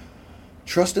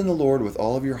 "Trust in the Lord with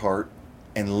all of your heart,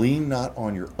 and lean not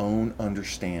on your own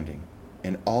understanding.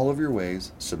 In all of your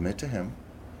ways, submit to him,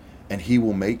 and he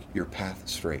will make your path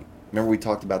straight." Remember, we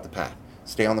talked about the path.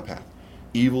 Stay on the path.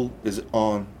 Evil is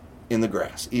in the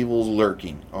grass. Evil's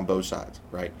lurking on both sides,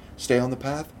 right? Stay on the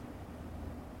path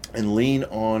and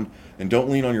don't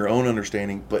lean on your own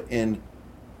understanding, but in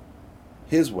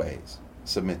his ways,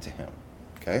 submit to him.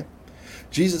 Okay?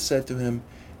 Jesus said to him,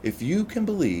 "If you can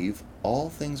believe, all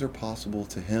things are possible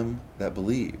to him that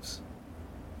believes."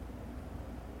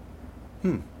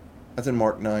 That's in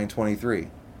Mark 9:23.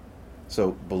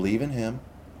 So believe in him,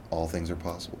 all things are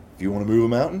possible. If you want to move a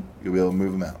mountain, you'll be able to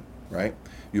move a mountain, right?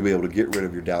 You'll be able to get rid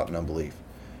of your doubt and unbelief.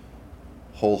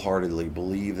 Wholeheartedly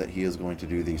believe that he is going to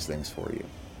do these things for you,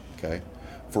 okay?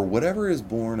 "For whatever is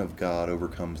born of God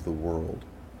overcomes the world.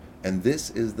 And this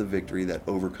is the victory that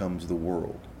overcomes the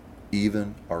world,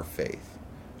 even our faith."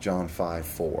 John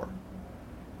 5:4.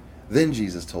 Then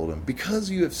Jesus told him,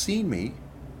 "Because you have seen me,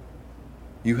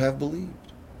 you have believed."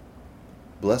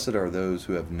 Blessed are those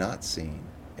who have not seen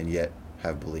and yet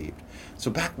have believed.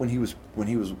 So back when he was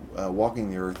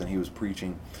walking the earth and he was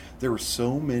preaching, there were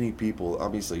so many people.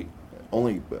 Obviously,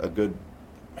 only a good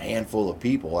handful of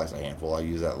people, I say handful, I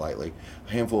use that lightly,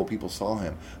 a handful of people saw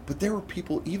him. But there were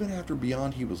people even after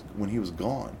when he was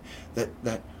gone,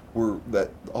 that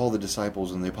all the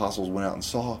disciples and the apostles went out and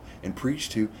saw and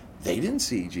preached to. They didn't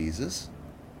see Jesus,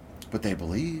 but they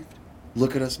believed.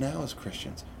 Look at us now as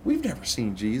Christians. We've never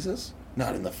seen Jesus,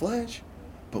 not in the flesh,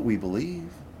 but we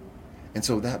believe. And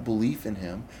so that belief in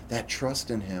him, that trust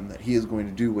in him, that he is going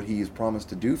to do what he has promised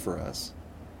to do for us,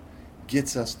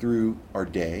 gets us through our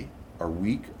day, our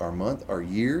week, our month, our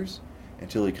years,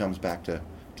 until he comes back to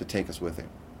take us with him.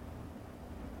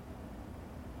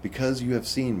 Because you have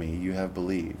seen me, you have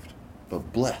believed.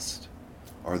 But blessed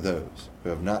are those who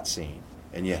have not seen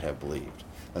and yet have believed.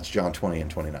 That's John 20 and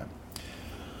 29.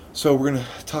 So we're going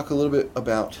to talk a little bit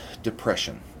about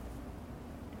depression.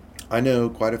 I know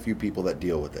quite a few people that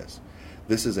deal with this.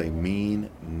 This is a mean,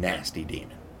 nasty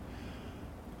demon.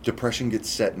 Depression gets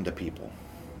set into people.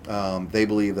 They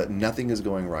believe that nothing is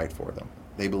going right for them.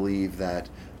 They believe that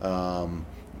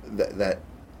that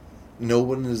no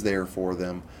one is there for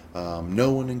them.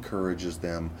 No one encourages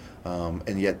them.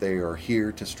 And yet they are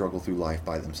here to struggle through life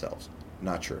by themselves.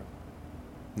 Not true.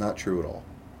 Not true at all.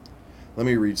 Let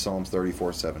me read Psalms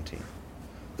 34:17.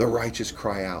 The righteous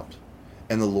cry out,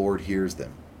 and the Lord hears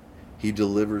them. He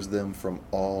delivers them from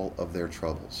all of their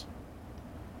troubles.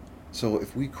 So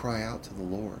if we cry out to the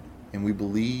Lord, and we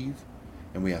believe,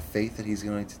 and we have faith that he's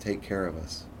going to take care of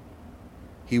us,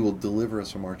 he will deliver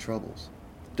us from our troubles.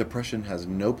 Depression has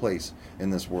no place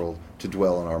in this world to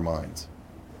dwell in our minds,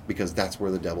 because that's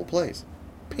where the devil plays.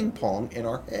 Ping pong in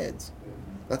our heads.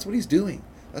 That's what he's doing.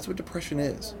 That's what depression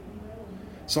is.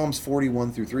 Psalms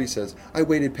 41-3 says, I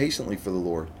waited patiently for the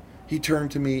Lord. He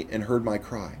turned to me and heard my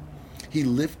cry. He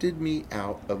lifted me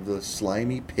out of the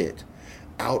slimy pit,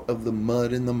 out of the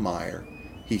mud and the mire.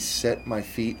 He set my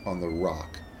feet on the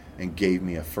rock and gave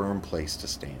me a firm place to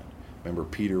stand. Remember,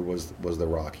 Peter was the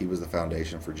rock. He was the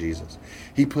foundation for Jesus.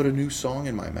 He put a new song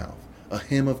in my mouth, a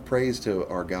hymn of praise to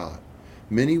our God.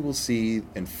 Many will see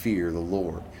and fear the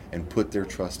Lord and put their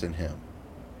trust in him.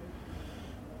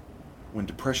 When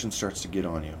depression starts to get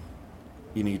on you,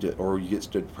 you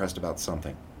get depressed about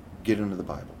something, get into the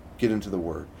Bible, get into the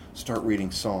Word, start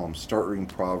reading Psalms, start reading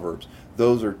Proverbs.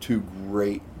 Those are two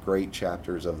great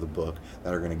chapters of the book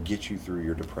that are going to get you through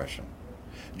your depression.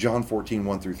 John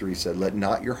 14:1-3 said, let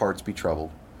not your hearts be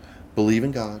troubled. Believe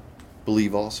in God,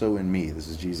 believe also in me. This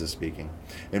is Jesus speaking.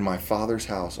 In my Father's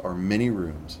house are many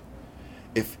rooms.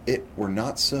 If it were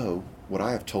not so, would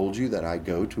I have told you that I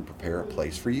go to prepare a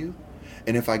place for you?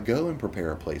 And if I go and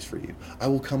prepare a place for you, I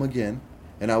will come again,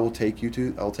 and I'll take you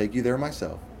there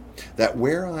myself, that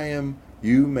where I am,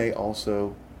 you may be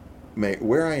also,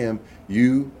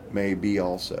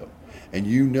 and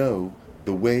you know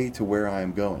the way to where I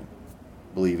am going,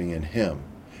 believing in him.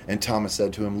 And Thomas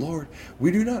said to him, Lord, we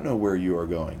do not know where you are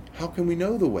going. How can we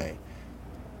know the way?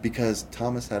 Because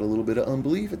Thomas had a little bit of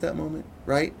unbelief at that moment,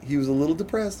 right? He was a little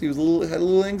depressed. He had a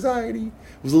little anxiety.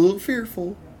 Was a little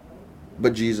fearful.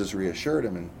 But Jesus reassured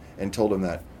him and told him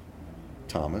that,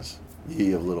 Thomas,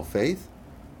 ye of little faith,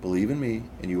 believe in me,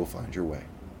 and you will find your way.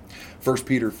 1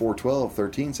 Peter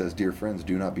 4:12-13 says, Dear friends,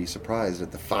 do not be surprised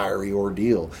at the fiery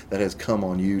ordeal that has come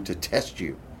on you to test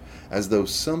you, as though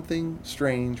something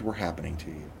strange were happening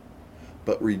to you.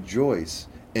 But rejoice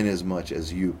inasmuch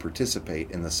as you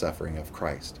participate in the suffering of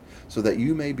Christ, so that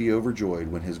you may be overjoyed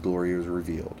when his glory is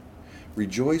revealed.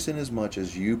 Rejoice inasmuch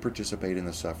as you participate in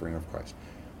the suffering of Christ.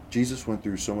 Jesus went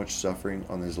through so much suffering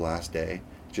on his last day,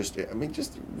 just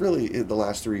really the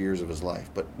last 3 years of his life,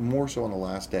 but more so on the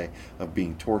last day of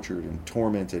being tortured and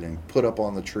tormented and put up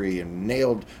on the tree and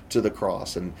nailed to the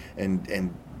cross and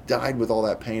died with all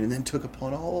that pain, and then took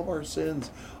upon all of our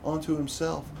sins onto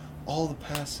himself. All the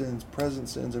past sins, present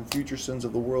sins, and future sins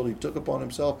of the world he took upon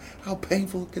himself. How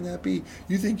painful can that be?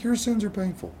 You think your sins are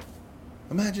painful?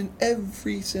 Imagine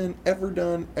every sin ever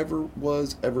done, ever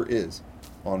was, ever is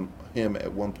on him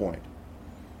at one point.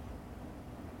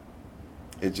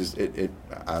 I don't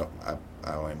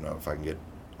even know if I can get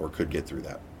or could get through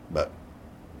that. But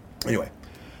anyway,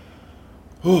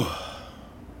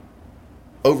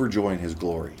 overjoying his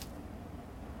glory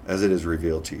as it is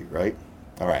revealed to you, right?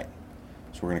 All right.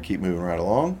 So we're going to keep moving right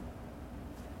along.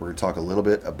 We're going to talk a little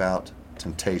bit about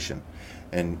temptation.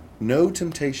 And no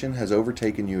temptation has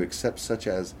overtaken you except such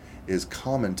as is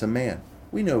common to man.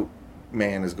 We know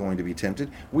man is going to be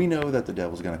tempted. We know that the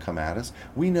devil's going to come at us.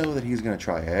 We know that he's going to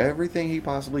try everything he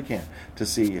possibly can to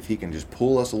see if he can just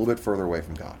pull us a little bit further away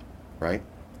from God, right?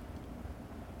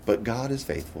 But God is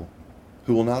faithful, who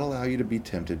who will not allow you to be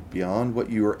tempted beyond what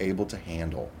you are able to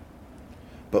handle,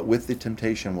 but with the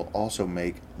temptation will also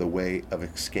make the way of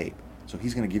escape. So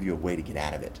he's going to give you a way to get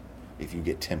out of it if you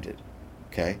get tempted,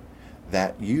 okay?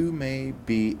 That you may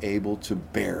be able to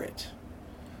bear it.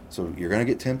 So you're going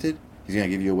to get tempted. He's going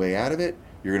to give you a way out of it.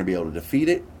 You're going to be able to defeat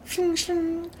it,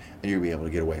 and you'll be able to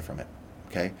get away from it,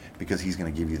 okay? Because he's going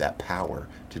to give you that power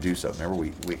to do so. Remember,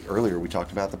 we earlier we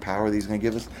talked about the power that he's going to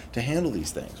give us to handle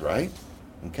these things, right?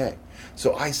 Okay.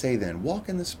 So I say then, walk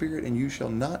in the Spirit, and you shall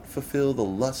not fulfill the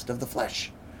lust of the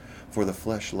flesh. For the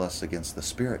flesh lusts against the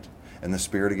Spirit, and the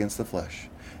Spirit against the flesh.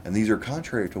 And these are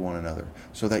contrary to one another,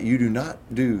 so that you do not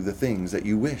do the things that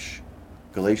you wish.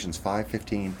 Galatians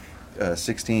 5:16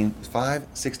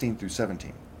 through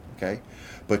 17. Okay?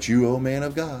 But you, O man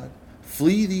of God,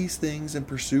 flee these things and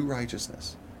pursue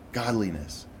righteousness,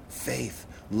 godliness, faith,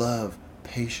 love,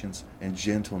 patience, and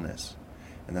gentleness.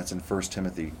 And that's in 1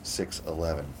 Timothy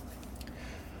 6:11.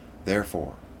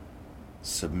 Therefore,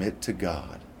 submit to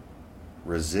God.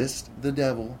 Resist the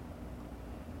devil,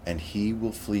 and he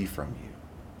will flee from you.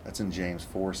 That's in James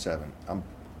 4:7. I'm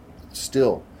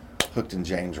still hooked in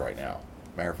James right now.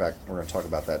 Matter of fact, we're going to talk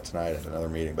about that tonight at another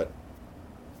meeting. But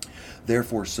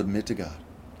therefore, submit to God.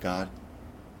 God,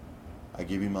 I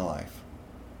give you my life.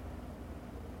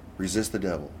 Resist the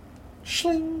devil.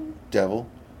 Shling! Devil,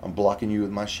 I'm blocking you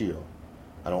with my shield.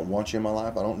 I don't want you in my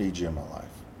life. I don't need you in my life.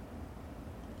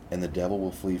 And the devil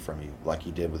will flee from you, like he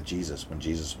did with Jesus when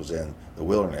Jesus was in the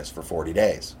wilderness for 40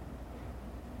 days.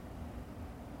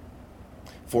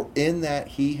 For in that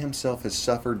he himself has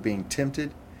suffered being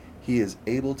tempted, he is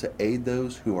able to aid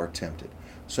those who are tempted.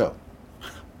 So,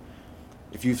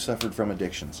 if you've suffered from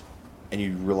addictions and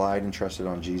you relied and trusted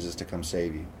on Jesus to come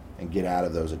save you and get out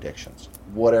of those addictions,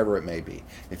 whatever it may be,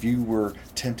 if you were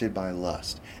tempted by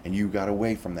lust and you got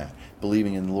away from that,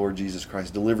 believing in the Lord Jesus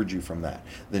Christ delivered you from that,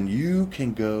 then you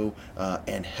can go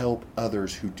and help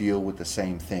others who deal with the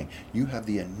same thing. You have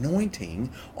the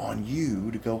anointing on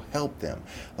you to go help them.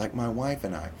 Like my wife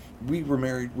and I, we've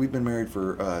been married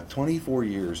for 24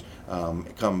 years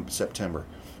come September.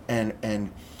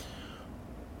 And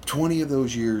 20 of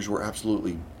those years were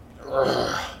absolutely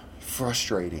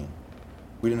frustrating.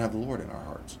 We didn't have the Lord in our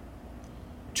hearts.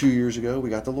 2 years ago, we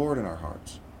got the Lord in our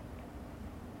hearts.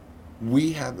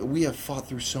 We have fought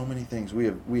through so many things. We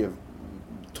have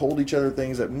told each other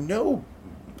things that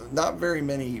not very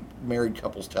many married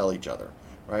couples tell each other,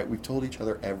 right? We've told each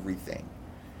other everything.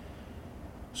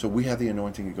 So we have the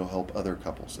anointing to go help other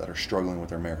couples that are struggling with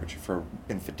their marriage for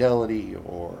infidelity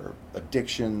or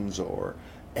addictions or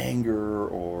anger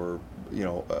or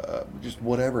just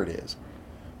whatever it is.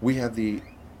 We have the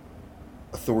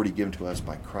authority given to us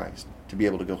by Christ to be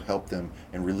able to go help them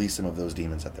and release them of those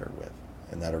demons that they're with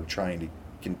and that are trying to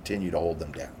continue to hold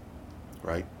them down,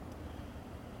 right?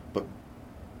 But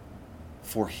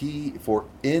for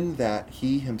in that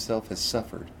he himself has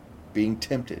suffered being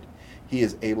tempted, he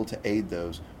is able to aid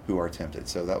those who are tempted.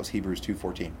 So that was Hebrews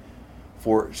 2:14.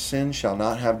 For sin shall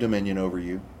not have dominion over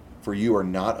you, for you are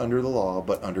not under the law,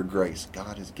 but under grace.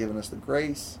 God has given us the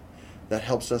grace that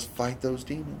helps us fight those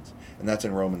demons. And that's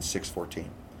in Romans 6:14.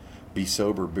 Be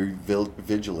sober, be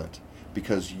vigilant,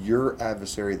 because your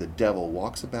adversary, the devil,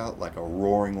 walks about like a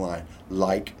roaring lion,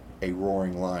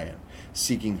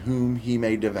 seeking whom he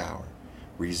may devour.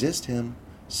 Resist him,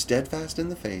 steadfast in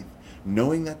the faith,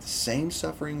 knowing that the same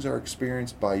sufferings are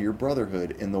experienced by your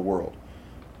brotherhood in the world.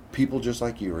 People just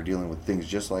like you are dealing with things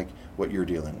just like what you're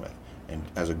dealing with. And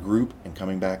as a group and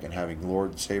coming back and having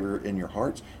Lord Savior in your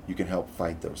hearts, you can help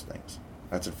fight those things.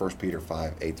 That's in 1 Peter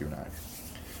 5:8-9.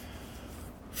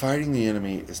 Fighting the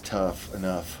enemy is tough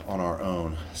enough on our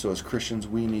own. So as Christians,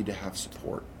 we need to have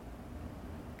support.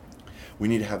 We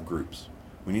need to have groups.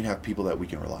 We need to have people that we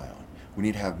can rely on. We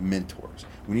need to have mentors.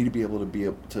 We need to be able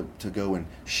to go and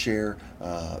share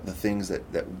the things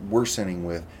that we're sinning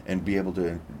with and be able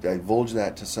to divulge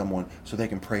that to someone so they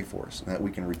can pray for us and that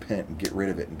we can repent and get rid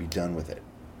of it and be done with it.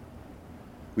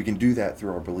 We can do that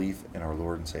through our belief in our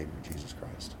Lord and Savior, Jesus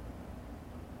Christ.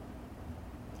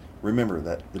 Remember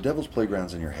that the devil's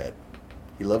playground's in your head.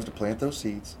 He loves to plant those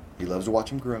seeds. He loves to watch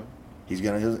them grow.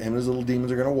 Him and his little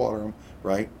demons are going to water them,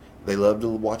 right? They love to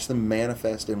watch them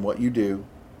manifest in what you do.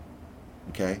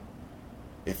 Okay?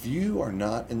 If you are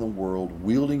not in the world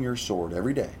wielding your sword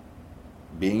every day,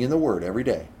 being in the Word every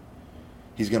day,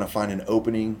 he's going to find an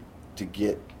opening to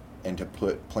get and to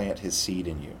plant his seed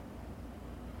in you.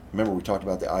 Remember, we talked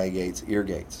about the eye gates, ear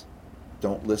gates.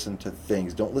 Don't listen to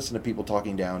things. Don't listen to people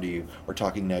talking down to you or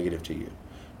talking negative to you.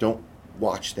 Don't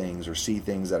watch things or see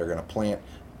things that are going to plant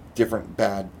different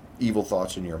bad, evil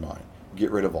thoughts in your mind.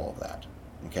 Get rid of all of that.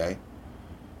 Okay?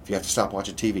 If you have to stop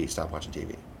watching TV, stop watching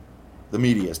TV. The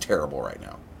media is terrible right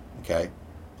now. Okay?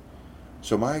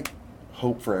 So my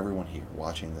hope for everyone here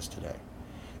watching this today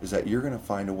is that you're going to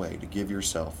find a way to give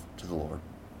yourself to the Lord.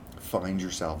 Find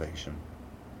your salvation.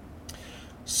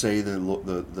 Say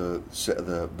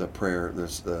the prayer,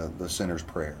 the sinner's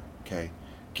prayer. Okay?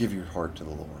 Give your heart to the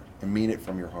Lord and mean it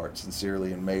from your heart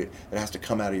sincerely, and it has to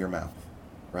come out of your mouth,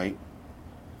 right?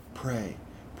 Pray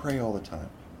all the time.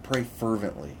 Pray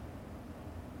fervently.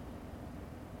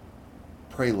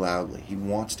 Pray loudly. He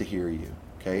wants to hear you.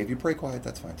 Okay? If you pray quiet,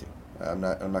 that's fine too. I'm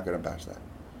not going to bash that.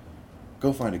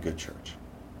 Go find a good church.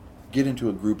 Get into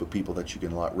a group of people that you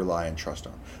can rely and trust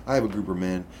on. I have a group of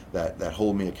men that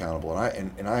hold me accountable,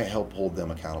 and I help hold them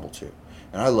accountable too.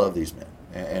 And I love these men,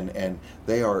 and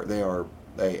they are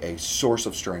a source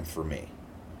of strength for me.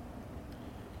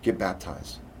 Get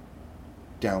baptized,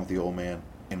 down with the old man,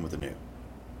 in with the new,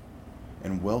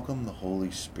 and welcome the Holy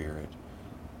Spirit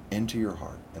into your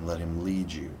heart, and let Him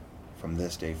lead you from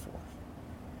this day forth.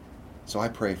 So I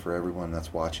pray for everyone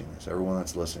that's watching this, everyone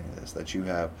that's listening to this, that you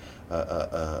have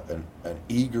an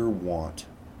eager want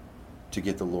to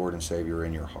get the Lord and Savior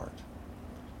in your heart,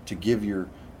 to give your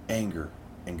anger,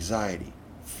 anxiety,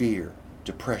 fear,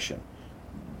 depression,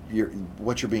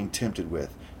 what you're being tempted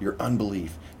with, your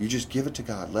unbelief, you just give it to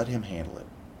God. Let Him handle it.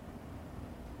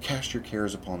 Cast your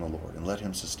cares upon the Lord and let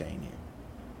Him sustain you.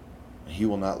 And He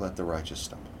will not let the righteous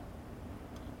stumble.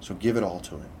 So give it all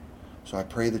to Him. So I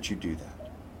pray that you do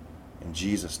that. In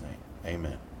Jesus' name,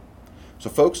 amen. So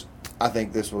folks, I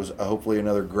think this was hopefully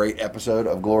another great episode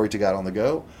of Glory to God on the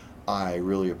Go. I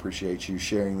really appreciate you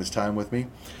sharing this time with me.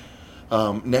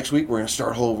 Next week, we're going to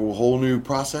start a whole new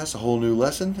process, a whole new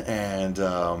lesson, and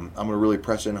I'm going to really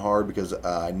press in hard because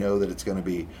I know that it's going to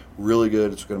be really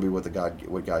good. It's going to be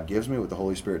what God gives me, what the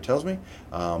Holy Spirit tells me.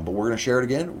 But we're going to share it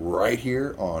again right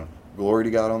here on Glory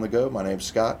to God on the Go. My name's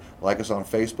Scott. Like us on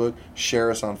Facebook. Share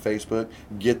us on Facebook.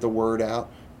 Get the word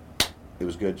out. It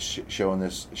was good sharing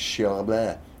this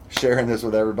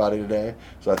with everybody today.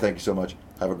 So I thank you so much.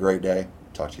 Have a great day.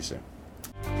 Talk to you soon.